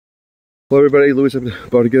Hello everybody, Louis is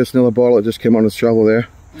about to get us another bottle. It just came on his shovel there.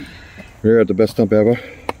 We're at the best dump ever.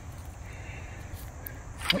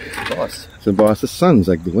 Oh, it's a boss. It's a boss. The sun's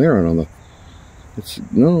like glaring on the...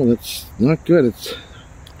 No, that's not good. It's...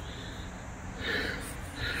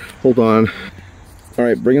 Hold on.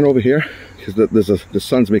 Alright, bring it over here. Because the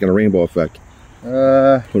sun's making a rainbow effect.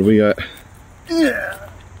 What do we got? Yeah.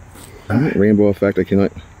 Rainbow effect, I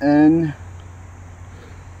cannot... And...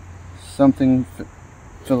 something...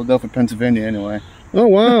 Philadelphia, Pennsylvania, anyway. Oh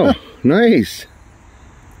wow, nice,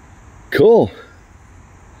 cool.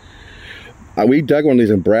 We dug one of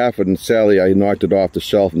these in Bradford, and sadly I knocked it off the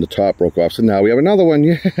shelf and the top broke off. So now we have another one.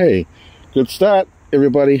 Yay! Good start,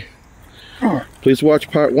 everybody. Please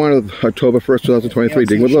watch part 1 of October 1st, 2023.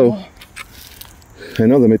 Dig with Lou. I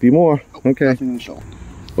know there might be more. Okay.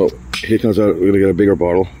 Well, here comes out. We're gonna get a bigger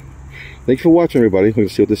bottle. Thank you for watching, everybody. We're gonna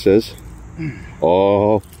see what this is.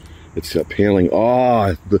 Oh. It's got paneling.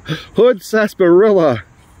 Oh, the hood sarsaparilla.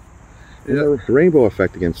 Yeah, rainbow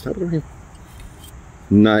effect again. Stop it, rainbow.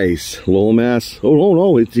 Nice. Lowell, Mass. Oh,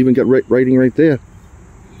 no. It's even got writing right there.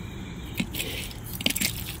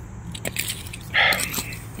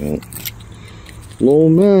 Well, Lowell,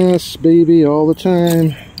 Mass, baby, all the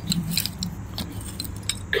time.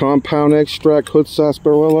 Compound extract, hood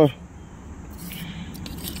sarsaparilla.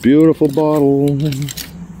 Beautiful bottle.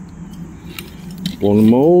 Blown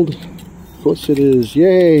mold. Of course it is.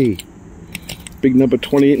 Yay! Big number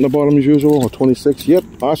 28 in the bottom as usual, or 26. Yep,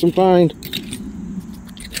 awesome find.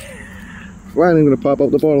 Finally, I'm going to pop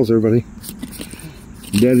out the bottles, everybody.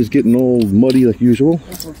 Daddy's getting all muddy like usual.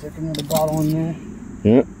 This looks like another bottle in there.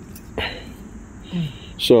 Yeah.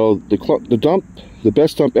 So the dump, the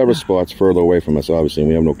best dump ever spot's further away from us, obviously, and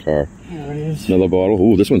we have no car. There it is. Another bottle.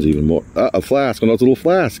 Ooh, this one's even more. A flask, another little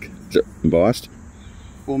flask. Is it embossed?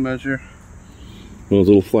 Full measure. Another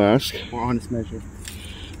little flask. Or honest measure.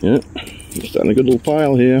 Yeah, just on a good little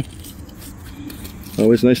pile here.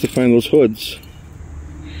 Always nice to find those hoods.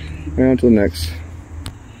 On to the next.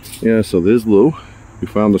 Yeah, so there's Lou. We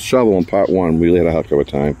found the shovel in part 1. We really had a heck of a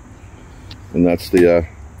time. And that's the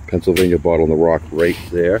Pennsylvania bottle in the rock right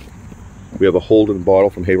there. We have a Holden bottle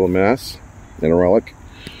from Haverhill, Mass. And a relic.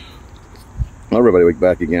 Everybody, we're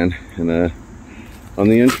back again. And on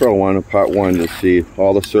the intro one, part 1, you'll see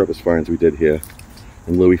all the surface finds we did here.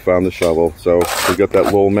 And Louis found the shovel. So we got that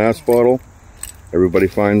Lowell, Mass bottle. Everybody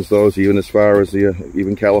finds those, even as far as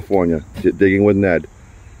even California. Digging with Ned.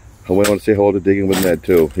 I want to say hello to Digging with Ned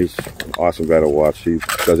too. He's an awesome guy to watch. He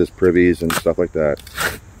does his privies and stuff like that.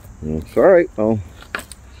 So, all right, well,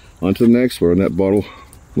 on to the next. We're in that bottle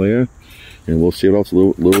layer, and we'll see what else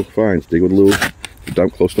Lou finds. Dig with Lou.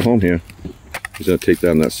 Dump close to home here. He's gonna take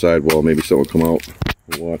down that sidewall. Maybe something will come out.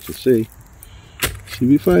 We'll watch and see. See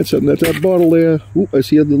if we find something. That's that bottle there. Ooh, I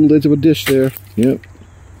see the lids of a dish there. Yep.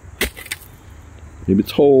 Maybe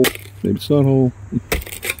it's whole. Maybe it's not whole.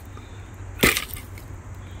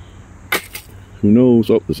 Who knows?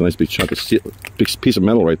 Oh, there's a nice big chunk of steel. Big piece of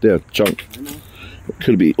metal right there. Chunk.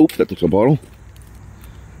 Could it be? Oop, that looks like a bottle.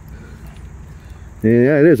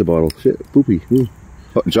 Yeah, it is a bottle. Shit, poopy. Ooh.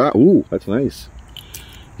 Oh, ooh, that's nice.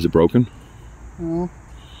 Is it broken? No.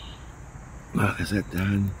 Oh, there's that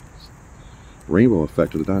darn rainbow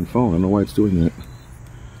effect of the darn phone. I don't know why it's doing that.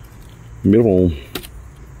 Middle.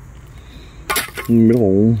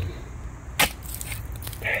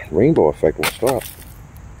 Rainbow effect will stop.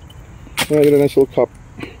 Oh, I got a nice little cup.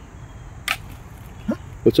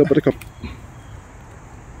 What's up with the cup?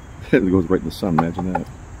 It goes right in the sun, imagine that.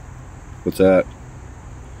 What's that?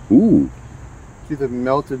 Ooh. It's either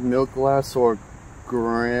melted milk glass or what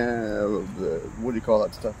do you call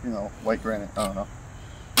that stuff? You know, white granite. I don't know.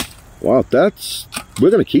 Wow, we're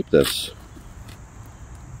gonna keep this.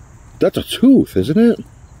 That's a tooth, isn't it?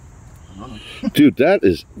 I don't know. Dude, that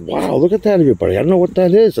is, wow, look at that, everybody. I don't know what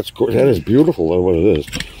that is. That is beautiful, what it is.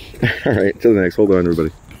 All right, to the next. Hold on, everybody.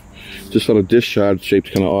 Just on a dish shard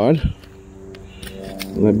shaped kind of odd.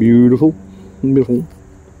 Isn't that beautiful? Beautiful.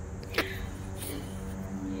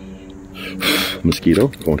 Mosquito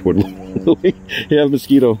going toward Louis. Yeah,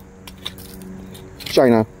 mosquito.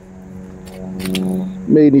 China.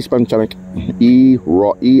 Made in East Panchanic.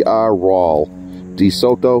 E.R. Rawl. De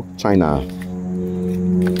Soto, China.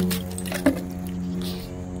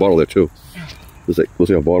 Bottle there too. Looks like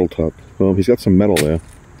a bottle top. Oh, he's got some metal there.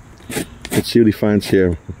 Let's see what he finds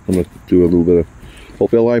here. I'm gonna do a little bit of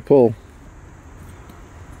hope I pull.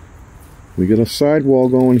 We got a sidewall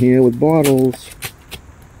going here with bottles.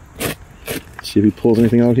 Let's see if he pulls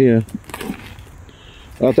anything out here.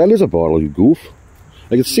 Oh, that is a bottle, you goof.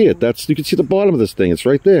 I can see it. You can see the bottom of this thing. It's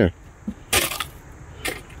right there.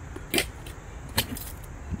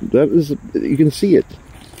 That is, you can see it.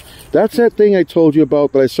 That's that thing I told you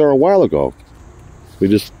about that I saw a while ago.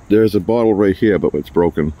 There's a bottle right here, but it's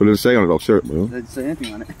broken. What did it say on it? Oh, certainly. It didn't say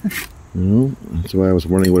anything on it. No, that's why I was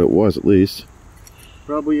wondering what it was, at least.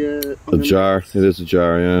 Probably a jar. It is a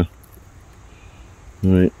jar, yeah.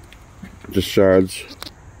 Alright. Just shards.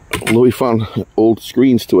 Louis found old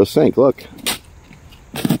screens to a sink. Look.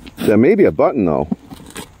 There may be a button, though.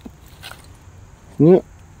 Yeah.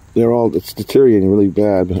 It's deteriorating really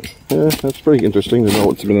bad. But, yeah, that's pretty interesting to know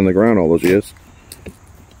what's been in the ground all those years.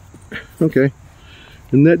 Okay.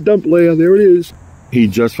 And that dump layer, there it is. He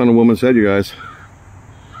just found a woman's head, you guys.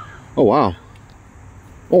 Oh, wow.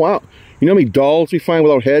 Oh, wow. You know how many dolls we find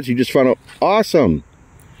without heads? You just found out. Awesome.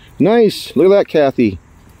 Nice. Look at that, Kathy.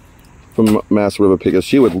 From Mass River Pickers.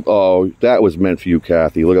 She would, oh, that was meant for you,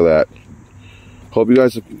 Kathy. Look at that. Hope you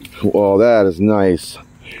guys, oh, that is nice.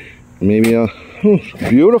 Maybe,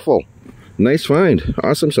 beautiful. Nice find.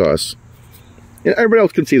 Awesome sauce. Yeah, everybody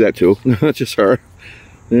else can see that too. Not just her.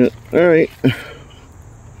 Yeah, alright.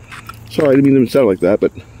 Sorry, I didn't mean to sound like that,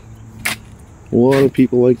 but a lot of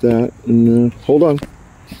people like that. And hold on.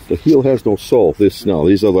 The heel has no sole. These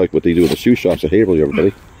are like what they do in the shoe shops at Haverhill,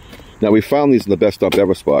 everybody. Now, we found these in the best dump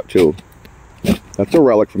ever spot, too. That's a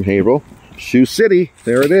relic from Haverhill. Shoe City.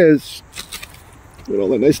 There it is. Look at all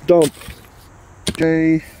that nice dump.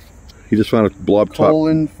 Okay. He just found a blob top.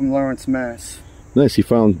 Colin from Lawrence, Mass. Nice. He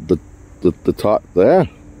found the top there.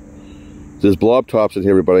 There's blob tops in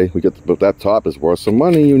here, everybody. But that top is worth some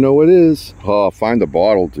money. You know it is. Oh, find the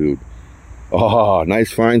bottle, dude. Oh,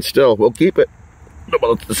 nice find still. We'll keep it.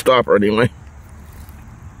 Well, it's the stopper anyway.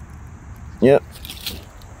 Yep.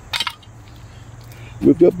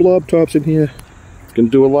 We've got blob tops in here. Gonna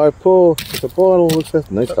do a live pull. It's a bottle. What's that?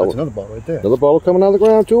 Nice color. Another bottle right there. Another bottle coming out of the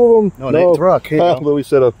ground. Two of them. No, it ain't the rock. Here, Louis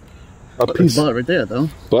said a piece. Bottle right there, though.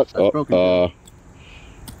 But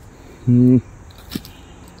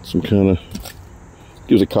some kind of.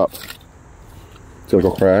 Gives a cup. It's gonna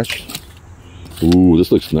go crash. Ooh,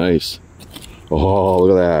 this looks nice. Oh,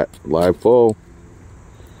 look at that. Live pull.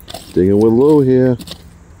 Digging with Lou here.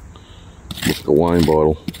 Looks like a wine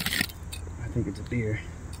bottle. I think it's a beer.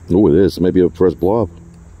 Oh, it is. It might be a first blob.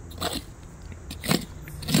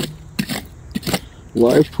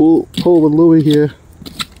 Live pull with Louis here.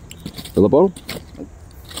 Another bottle?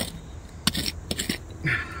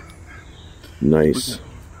 Nice.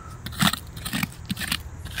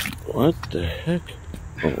 What the heck?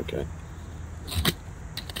 Oh, okay.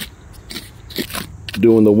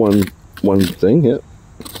 Doing the one thing, yeah.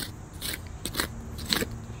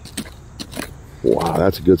 Wow,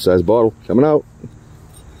 that's a good sized bottle. Coming out.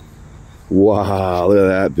 Wow, look at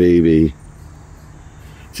that baby.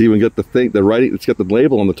 See, we got the thing, the writing, it's got the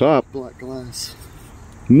label on the top. Black glass.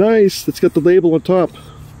 Nice, it's got the label on top.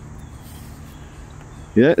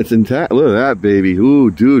 Yeah, it's intact. Look at that baby. Ooh,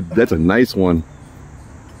 dude, that's a nice one.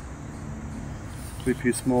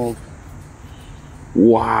 3-piece mold.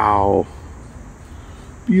 Wow.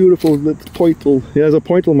 Beautiful. It's pointled. Yeah, there's a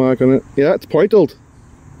pointle mark on it. Yeah, it's pointled.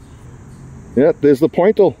 Yeah, there's the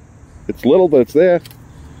pointle. It's little, but it's there.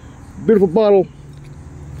 Beautiful bottle.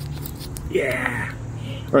 Yeah.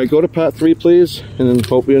 All right, go to part 3, please, and then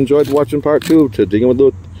hope you enjoyed watching part 2 to Digging with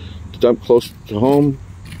Lou, to dump close to home.